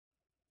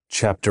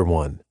Chapter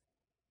 1.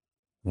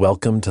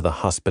 Welcome to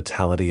the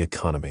hospitality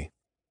economy.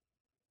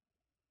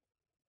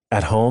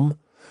 At home,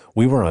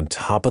 we were on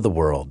top of the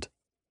world.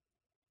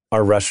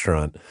 Our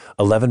restaurant,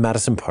 11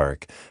 Madison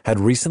Park, had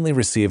recently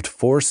received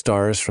 4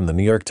 stars from the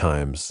New York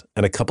Times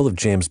and a couple of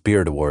James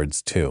Beard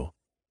Awards, too.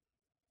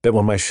 But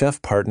when my chef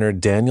partner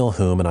Daniel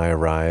Hume and I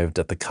arrived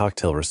at the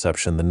cocktail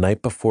reception the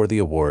night before the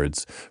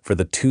awards for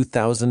the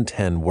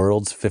 2010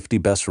 World's 50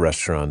 Best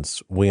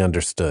Restaurants, we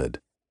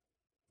understood.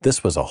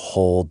 This was a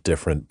whole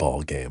different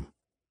ballgame.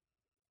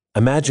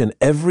 Imagine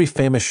every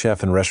famous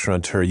chef and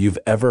restaurateur you've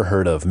ever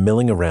heard of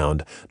milling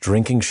around,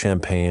 drinking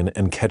champagne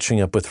and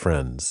catching up with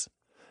friends.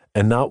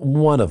 And not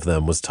one of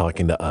them was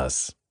talking to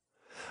us.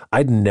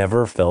 I'd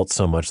never felt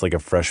so much like a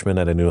freshman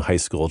at a new high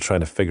school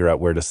trying to figure out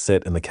where to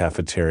sit in the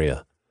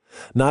cafeteria.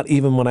 Not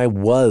even when I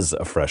was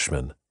a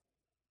freshman.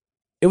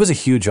 It was a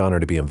huge honor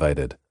to be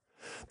invited.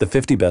 The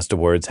 50 Best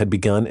Awards had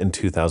begun in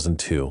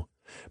 2002.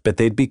 But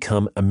they'd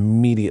become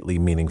immediately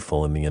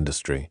meaningful in the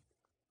industry.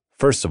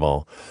 First of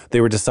all, they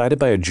were decided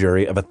by a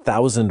jury of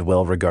 1,000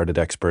 well-regarded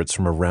experts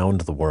from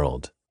around the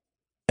world.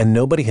 And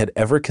nobody had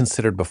ever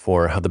considered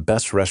before how the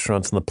best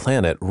restaurants on the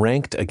planet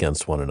ranked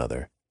against one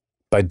another.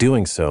 By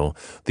doing so,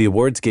 the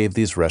awards gave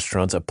these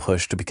restaurants a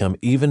push to become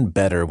even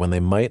better when they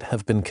might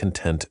have been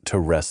content to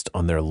rest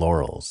on their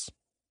laurels.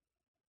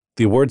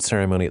 The award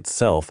ceremony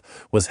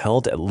itself was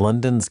held at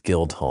London's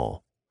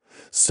Guildhall.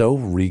 So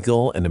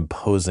regal and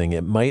imposing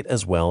it might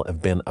as well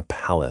have been a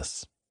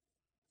palace.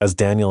 As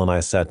Daniel and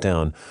I sat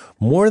down,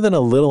 more than a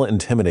little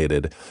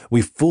intimidated,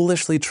 we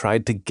foolishly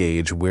tried to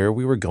gauge where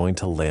we were going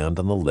to land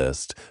on the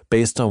list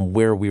based on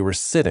where we were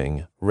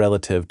sitting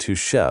relative to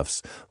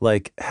chefs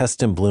like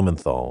Heston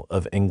Blumenthal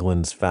of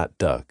England's Fat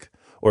Duck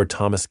or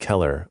Thomas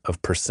Keller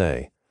of Per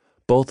Se,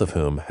 both of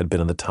whom had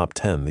been in the top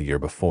 10 the year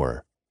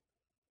before.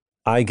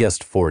 I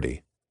guessed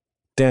 40.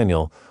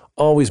 Daniel,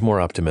 always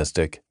more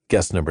optimistic,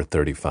 guessed number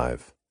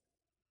 35.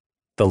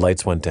 The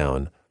lights went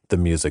down, the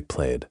music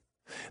played.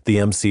 The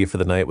MC for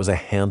the night was a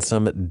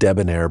handsome,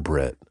 debonair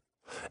Brit.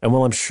 And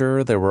while I'm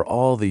sure there were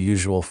all the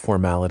usual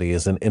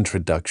formalities and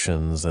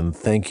introductions and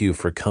thank you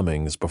for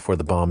comings before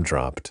the bomb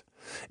dropped,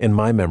 in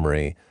my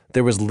memory,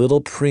 there was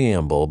little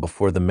preamble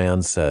before the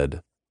man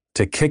said,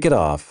 "To kick it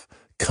off,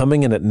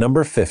 coming in at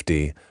number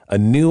 50, a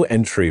new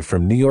entry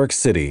from New York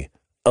City,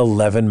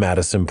 11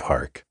 Madison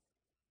Park."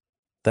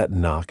 That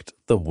knocked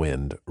the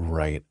wind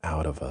right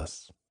out of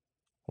us.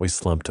 We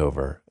slumped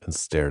over and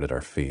stared at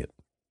our feet.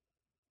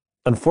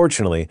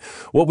 Unfortunately,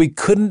 what we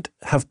couldn't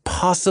have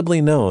possibly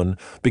known,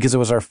 because it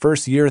was our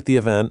first year at the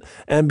event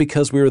and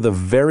because we were the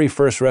very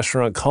first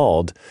restaurant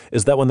called,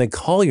 is that when they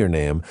call your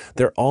name,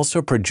 they're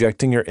also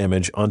projecting your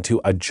image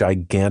onto a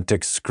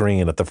gigantic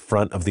screen at the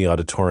front of the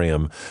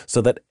auditorium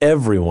so that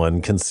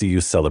everyone can see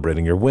you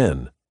celebrating your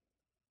win.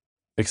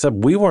 Except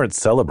we weren't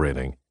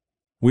celebrating.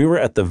 We were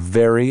at the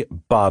very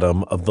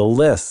bottom of the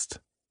list.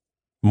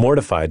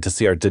 Mortified to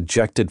see our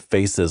dejected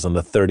faces on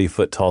the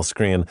 30-foot-tall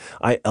screen,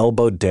 I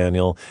elbowed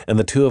Daniel, and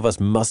the two of us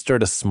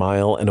mustered a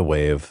smile and a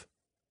wave.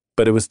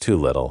 But it was too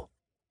little.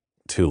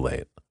 Too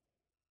late.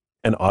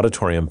 An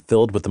auditorium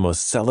filled with the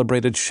most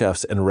celebrated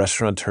chefs and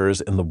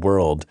restaurateurs in the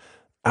world,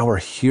 our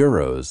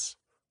heroes,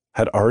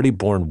 had already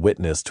borne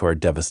witness to our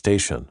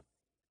devastation.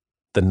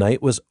 The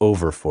night was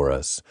over for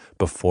us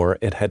before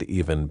it had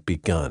even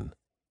begun.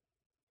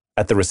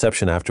 At the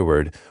reception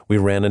afterward, we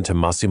ran into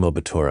Massimo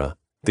Bottura,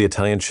 the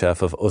Italian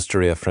chef of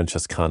Osteria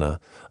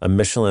Francescana, a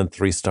Michelin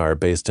 3-star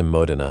based in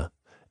Modena,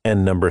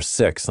 and number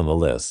 6 on the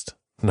list,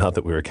 not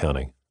that we were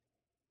counting.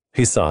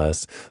 He saw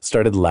us,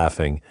 started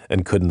laughing,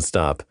 and couldn't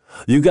stop.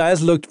 "You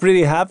guys looked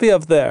pretty happy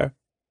up there."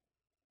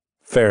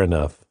 Fair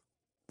enough,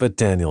 but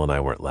Daniel and I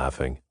weren't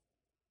laughing.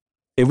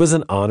 It was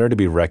an honor to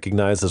be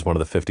recognized as one of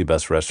the 50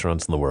 best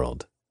restaurants in the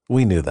world.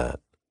 We knew that.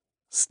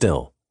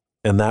 Still,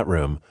 in that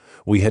room,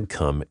 we had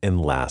come in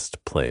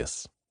last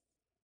place.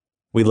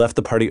 We left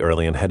the party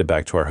early and headed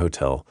back to our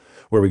hotel,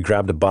 where we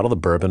grabbed a bottle of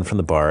bourbon from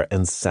the bar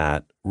and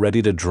sat,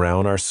 ready to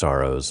drown our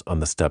sorrows, on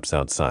the steps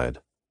outside.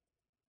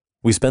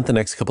 We spent the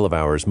next couple of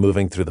hours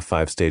moving through the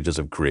 5 stages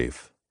of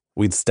grief.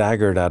 We'd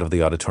staggered out of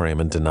the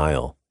auditorium in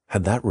denial.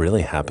 Had that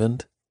really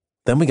happened?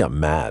 Then we got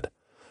mad.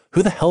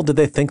 Who the hell did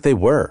they think they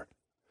were?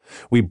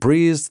 We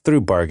breezed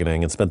through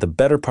bargaining and spent the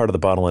better part of the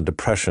bottle on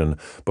depression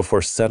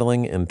before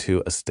settling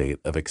into a state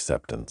of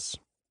acceptance.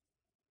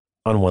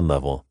 On one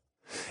level,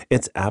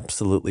 it's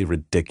absolutely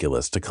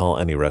ridiculous to call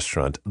any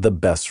restaurant the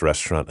best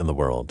restaurant in the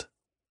world.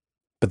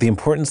 But the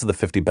importance of the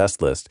 50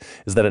 Best list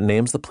is that it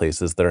names the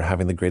places that are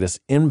having the greatest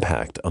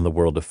impact on the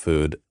world of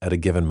food at a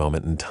given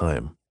moment in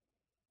time.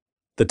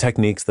 The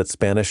techniques that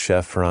Spanish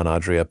chef Ferran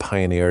Adria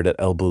pioneered at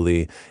El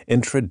Bulli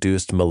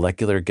introduced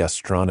molecular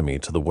gastronomy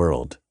to the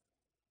world.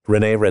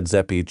 René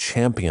Redzepi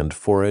championed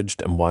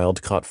foraged and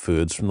wild-caught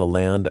foods from the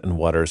land and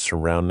water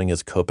surrounding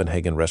his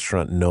Copenhagen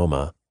restaurant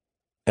Noma,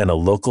 and a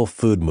local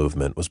food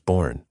movement was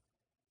born.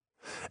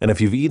 And if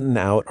you've eaten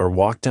out or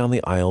walked down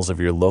the aisles of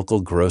your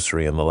local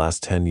grocery in the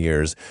last 10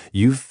 years,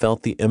 you've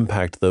felt the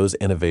impact those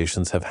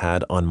innovations have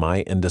had on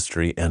my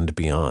industry and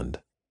beyond.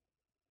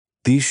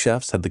 These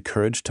chefs had the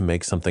courage to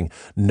make something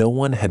no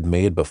one had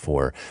made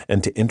before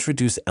and to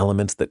introduce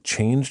elements that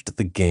changed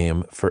the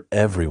game for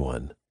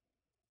everyone.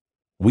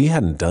 We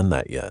hadn't done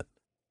that yet.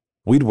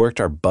 We'd worked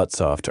our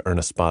butts off to earn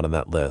a spot on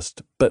that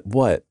list, but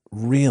what,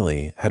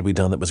 really, had we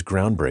done that was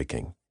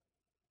groundbreaking?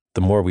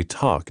 The more we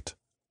talked,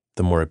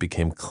 the more it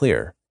became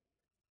clear.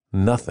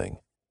 Nothing.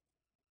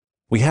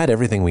 We had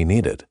everything we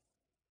needed.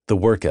 The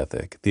work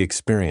ethic, the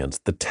experience,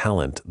 the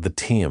talent, the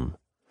team.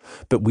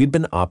 But we'd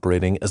been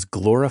operating as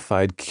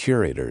glorified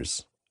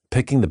curators,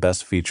 picking the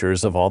best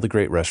features of all the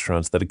great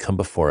restaurants that had come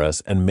before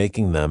us and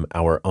making them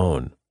our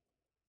own.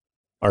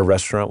 Our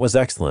restaurant was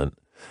excellent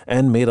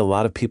and made a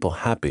lot of people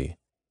happy,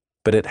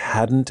 but it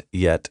hadn't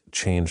yet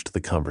changed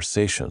the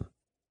conversation.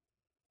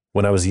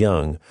 When I was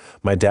young,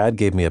 my dad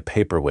gave me a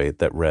paperweight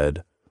that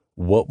read,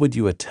 "What would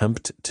you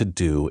attempt to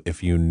do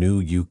if you knew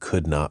you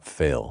could not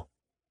fail?"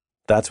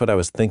 That's what I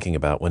was thinking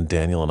about when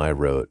Daniel and I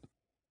wrote,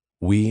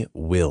 "We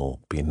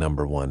will be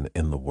number one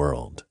in the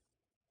world,"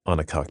 on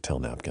a cocktail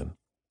napkin.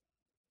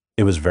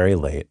 It was very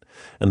late,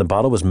 and the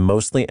bottle was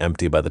mostly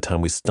empty by the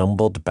time we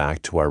stumbled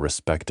back to our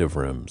respective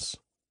rooms.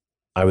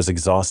 I was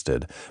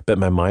exhausted, but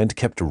my mind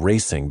kept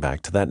racing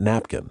back to that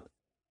napkin.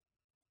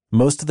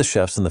 Most of the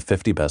chefs in the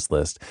 50 Best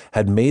list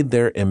had made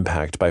their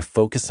impact by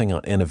focusing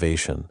on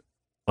innovation,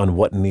 on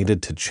what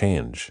needed to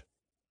change.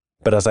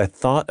 But as I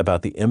thought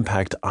about the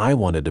impact I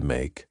wanted to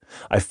make,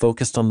 I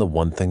focused on the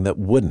one thing that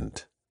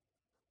wouldn't.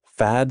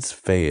 Fads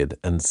fade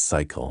and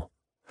cycle,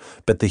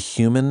 but the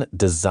human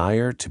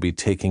desire to be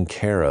taken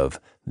care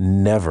of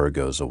never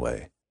goes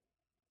away.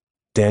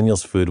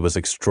 Daniel's food was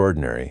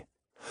extraordinary.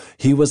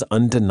 He was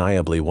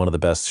undeniably one of the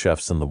best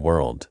chefs in the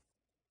world.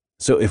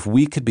 So if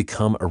we could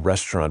become a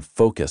restaurant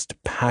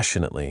focused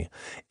passionately,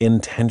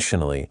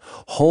 intentionally,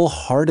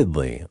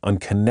 wholeheartedly on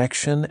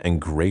connection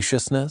and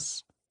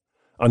graciousness,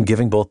 on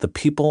giving both the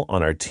people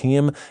on our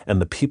team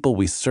and the people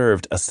we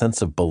served a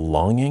sense of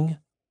belonging,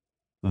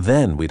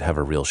 then we'd have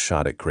a real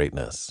shot at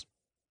greatness.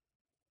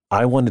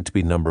 I wanted to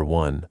be number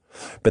one,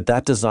 but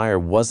that desire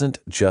wasn't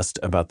just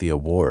about the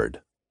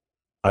award.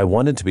 I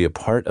wanted to be a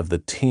part of the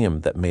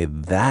team that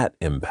made that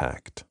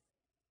impact.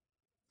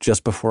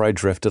 Just before I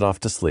drifted off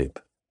to sleep,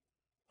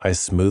 I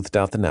smoothed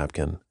out the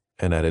napkin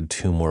and added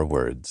 2 more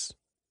words: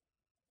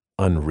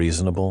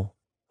 unreasonable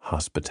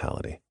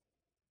hospitality.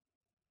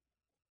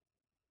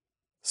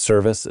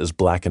 Service is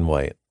black and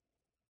white.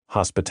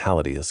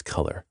 Hospitality is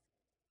color.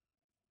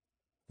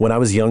 When I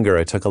was younger,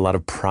 I took a lot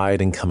of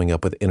pride in coming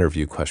up with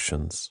interview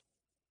questions.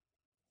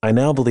 I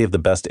now believe the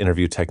best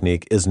interview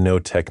technique is no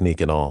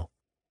technique at all.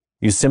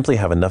 You simply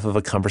have enough of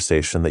a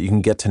conversation that you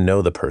can get to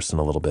know the person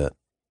a little bit.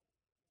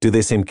 Do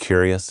they seem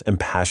curious and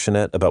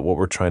passionate about what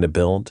we're trying to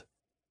build?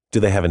 Do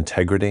they have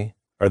integrity?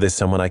 Are they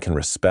someone I can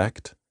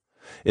respect?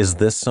 Is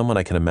this someone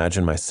I can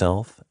imagine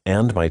myself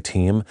and my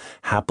team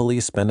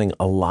happily spending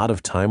a lot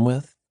of time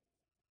with?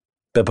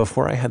 But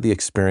before I had the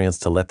experience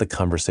to let the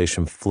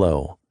conversation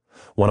flow,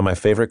 one of my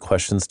favorite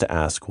questions to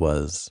ask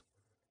was,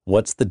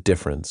 what's the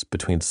difference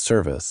between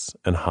service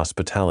and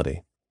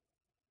hospitality?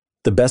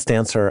 The best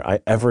answer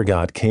I ever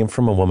got came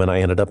from a woman I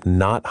ended up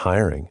not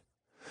hiring.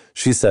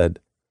 She said,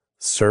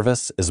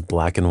 "Service is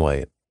black and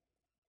white.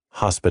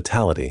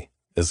 Hospitality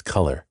is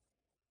color."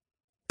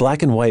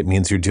 Black and white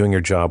means you're doing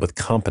your job with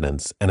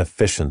competence and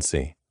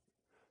efficiency.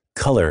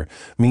 Color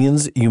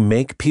means you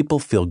make people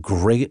feel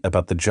great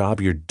about the job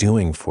you're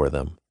doing for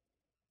them.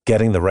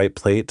 Getting the right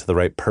plate to the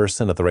right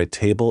person at the right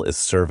table is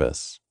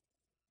service.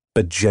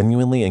 But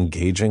genuinely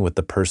engaging with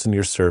the person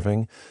you're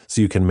serving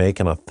so you can make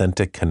an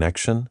authentic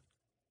connection,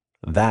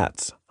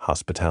 that's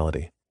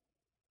hospitality.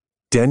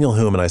 Daniel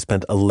Hume and I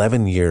spent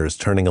 11 years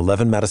turning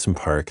 11 Madison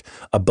Park,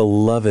 a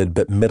beloved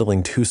but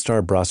middling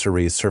 2-star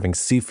brasserie serving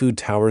seafood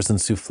towers and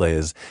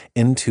soufflés,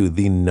 into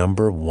the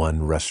number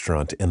 1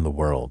 restaurant in the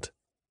world.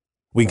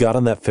 We got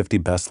on that 50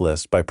 Best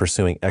list by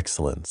pursuing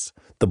excellence,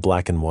 the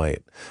black and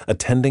white,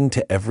 attending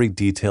to every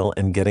detail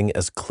and getting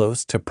as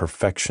close to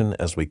perfection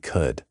as we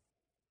could.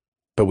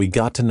 But we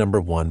got to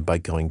number 1 by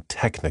going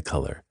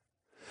technicolor,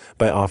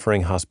 by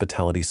offering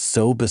hospitality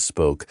so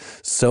bespoke,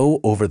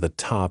 so over the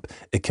top,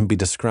 it can be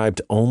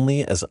described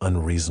only as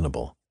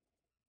unreasonable.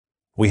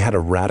 We had a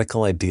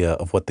radical idea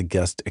of what the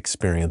guest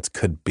experience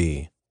could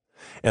be,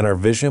 and our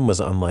vision was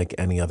unlike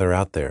any other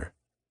out there.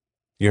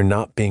 You're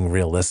not being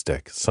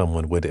realistic,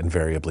 someone would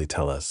invariably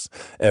tell us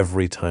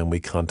every time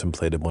we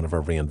contemplated one of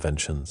our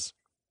reinventions.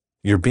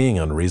 You're being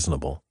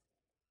unreasonable.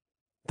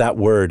 That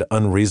word,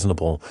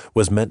 unreasonable,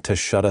 was meant to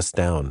shut us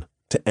down,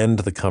 to end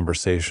the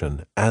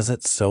conversation, as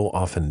it so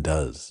often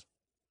does.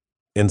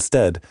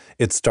 Instead,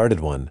 it started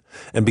one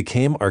and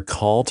became our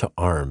call to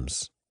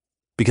arms,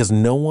 because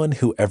no one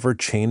who ever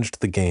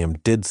changed the game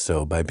did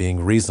so by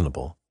being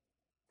reasonable.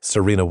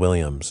 Serena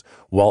Williams,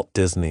 Walt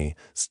Disney,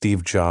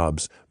 Steve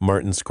Jobs,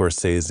 Martin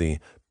Scorsese,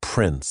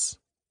 Prince.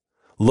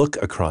 Look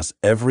across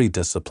every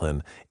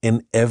discipline,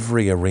 in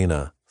every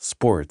arena,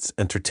 sports,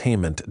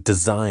 entertainment,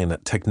 design,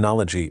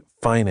 technology,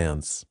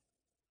 finance.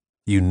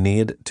 You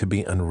need to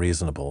be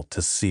unreasonable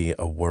to see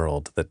a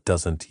world that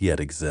doesn't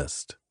yet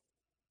exist.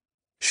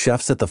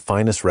 Chefs at the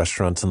finest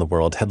restaurants in the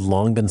world had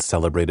long been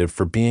celebrated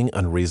for being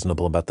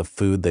unreasonable about the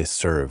food they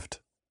served.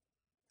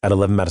 At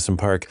 11 Madison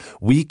Park,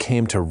 we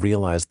came to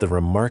realize the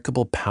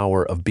remarkable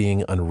power of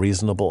being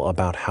unreasonable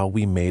about how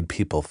we made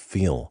people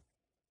feel.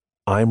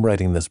 I'm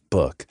writing this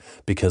book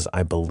because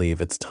I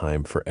believe it's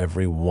time for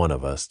every one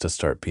of us to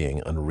start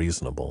being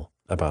unreasonable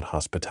about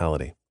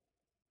hospitality.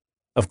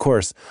 Of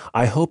course,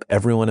 I hope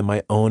everyone in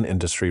my own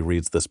industry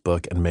reads this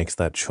book and makes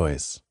that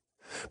choice.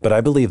 But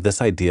I believe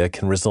this idea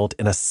can result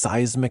in a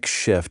seismic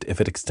shift if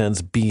it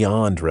extends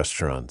beyond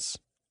restaurants.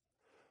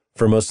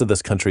 For most of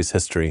this country's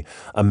history,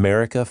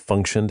 America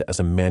functioned as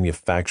a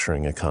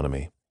manufacturing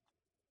economy.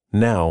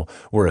 Now,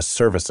 we're a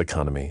service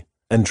economy,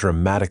 and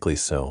dramatically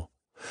so.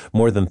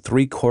 More than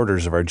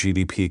 3/4 of our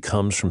GDP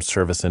comes from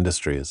service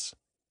industries.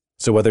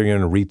 So whether you're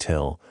in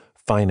retail,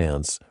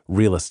 finance,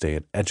 real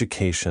estate,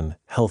 education,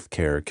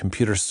 healthcare,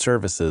 computer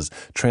services,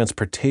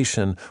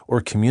 transportation,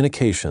 or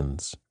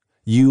communications,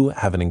 you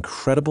have an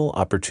incredible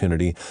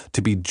opportunity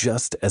to be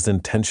just as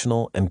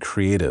intentional and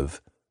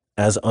creative,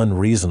 as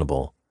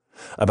unreasonable,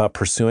 about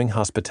pursuing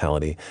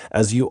hospitality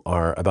as you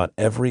are about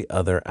every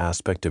other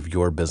aspect of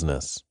your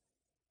business.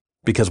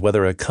 Because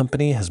whether a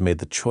company has made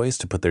the choice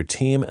to put their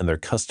team and their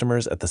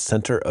customers at the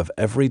center of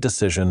every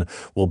decision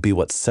will be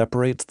what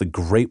separates the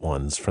great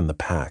ones from the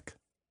pack.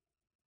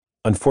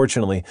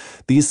 Unfortunately,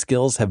 these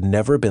skills have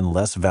never been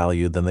less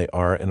valued than they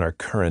are in our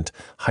current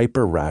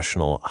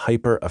hyper-rational,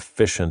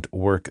 hyper-efficient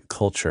work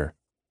culture.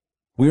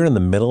 We are in the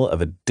middle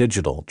of a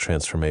digital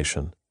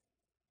transformation.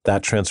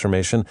 That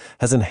transformation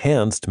has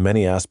enhanced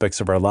many aspects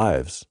of our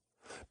lives,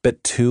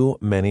 but too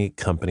many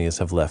companies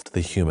have left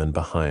the human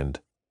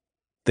behind.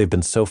 They've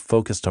been so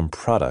focused on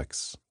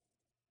products,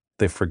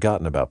 they've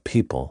forgotten about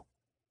people.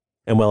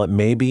 And while it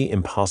may be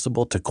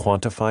impossible to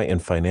quantify in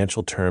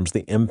financial terms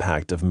the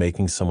impact of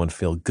making someone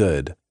feel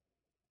good,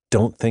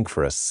 don't think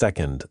for a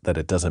second that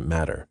it doesn't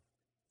matter.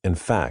 In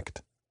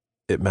fact,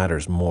 it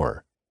matters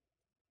more.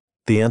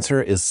 The answer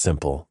is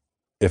simple,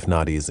 if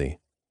not easy.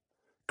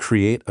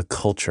 Create a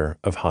culture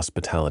of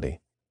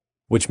hospitality,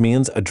 which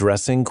means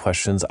addressing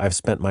questions I've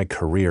spent my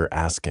career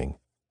asking.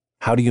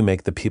 How do you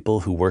make the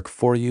people who work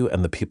for you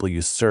and the people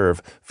you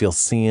serve feel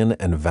seen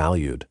and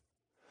valued?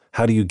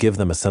 How do you give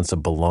them a sense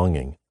of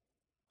belonging?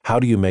 How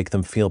do you make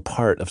them feel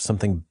part of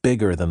something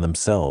bigger than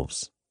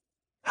themselves?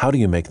 How do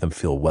you make them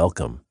feel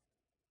welcome?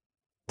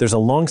 There's a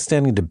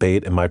long-standing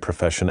debate in my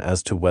profession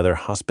as to whether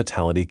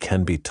hospitality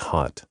can be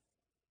taught.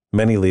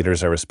 Many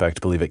leaders I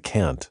respect believe it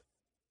can't.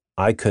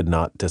 I could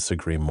not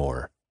disagree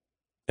more.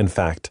 In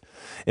fact,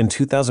 in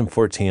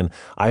 2014,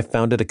 I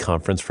founded a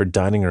conference for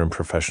dining room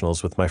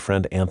professionals with my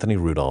friend Anthony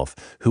Rudolph,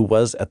 who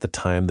was at the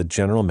time the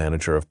general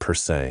manager of Per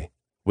Se,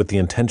 with the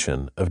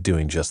intention of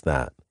doing just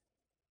that.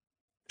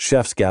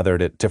 Chefs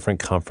gathered at different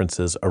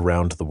conferences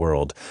around the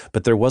world,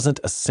 but there wasn't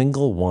a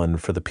single one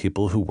for the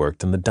people who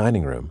worked in the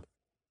dining room.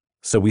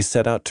 So we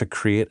set out to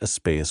create a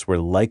space where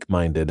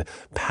like-minded,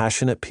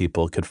 passionate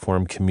people could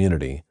form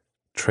community,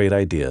 trade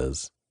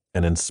ideas,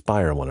 and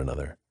inspire one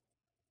another.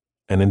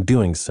 And in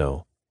doing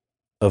so,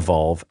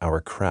 evolve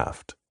our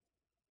craft.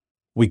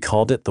 We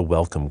called it the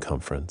Welcome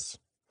Conference,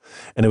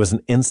 and it was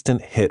an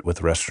instant hit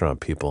with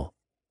restaurant people.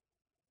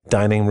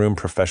 Dining room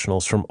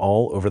professionals from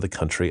all over the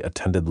country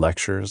attended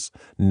lectures,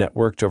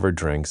 networked over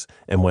drinks,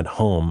 and went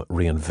home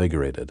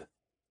reinvigorated.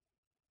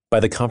 By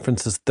the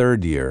conference's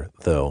third year,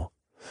 though,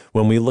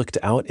 when we looked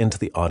out into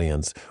the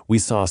audience, we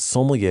saw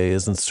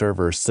sommeliers and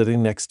servers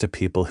sitting next to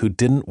people who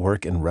didn't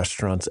work in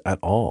restaurants at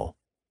all.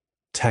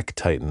 Tech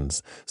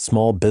titans,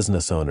 small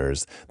business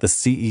owners, the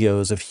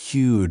CEOs of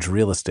huge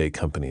real estate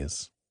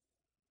companies.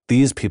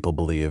 These people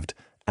believed,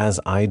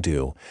 as I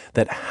do,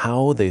 that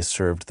how they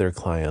served their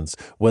clients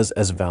was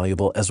as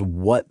valuable as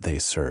what they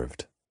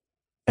served.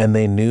 And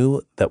they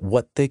knew that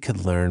what they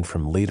could learn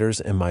from leaders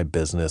in my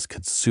business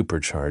could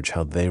supercharge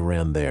how they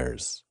ran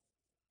theirs.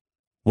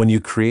 When you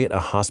create a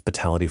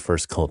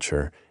hospitality-first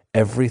culture,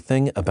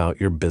 everything about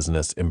your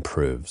business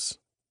improves.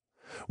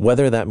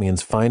 Whether that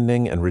means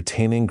finding and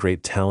retaining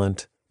great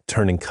talent,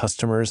 turning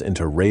customers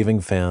into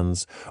raving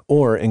fans,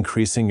 or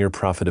increasing your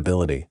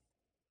profitability.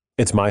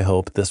 It's my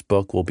hope this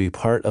book will be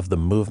part of the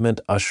movement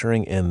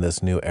ushering in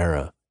this new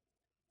era.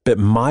 But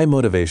my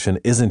motivation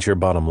isn't your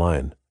bottom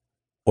line,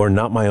 or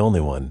not my only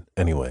one,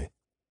 anyway.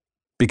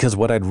 Because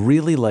what I'd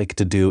really like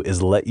to do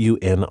is let you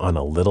in on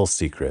a little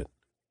secret,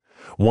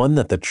 one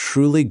that the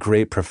truly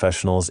great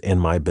professionals in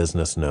my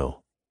business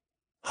know.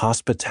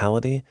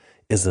 Hospitality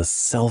is a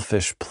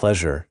selfish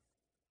pleasure.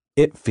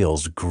 It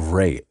feels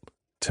great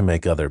to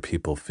make other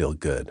people feel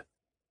good.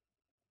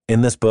 In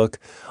this book,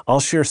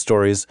 I'll share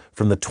stories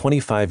from the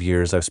 25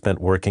 years I've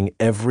spent working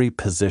every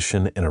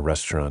position in a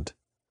restaurant,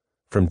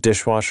 from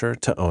dishwasher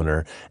to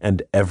owner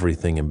and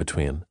everything in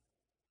between.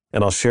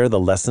 And I'll share the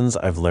lessons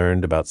I've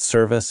learned about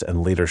service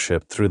and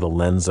leadership through the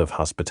lens of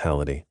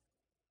hospitality.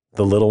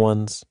 The little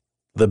ones,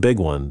 the big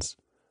ones,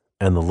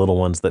 and the little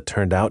ones that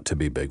turned out to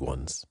be big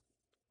ones.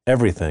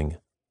 Everything,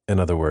 in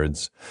other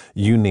words,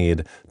 you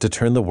need to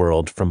turn the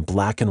world from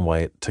black and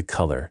white to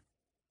color.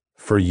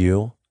 For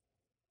you,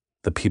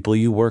 the people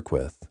you work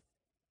with,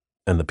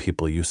 and the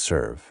people you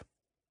serve.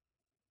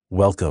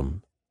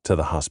 Welcome to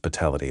the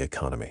hospitality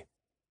economy.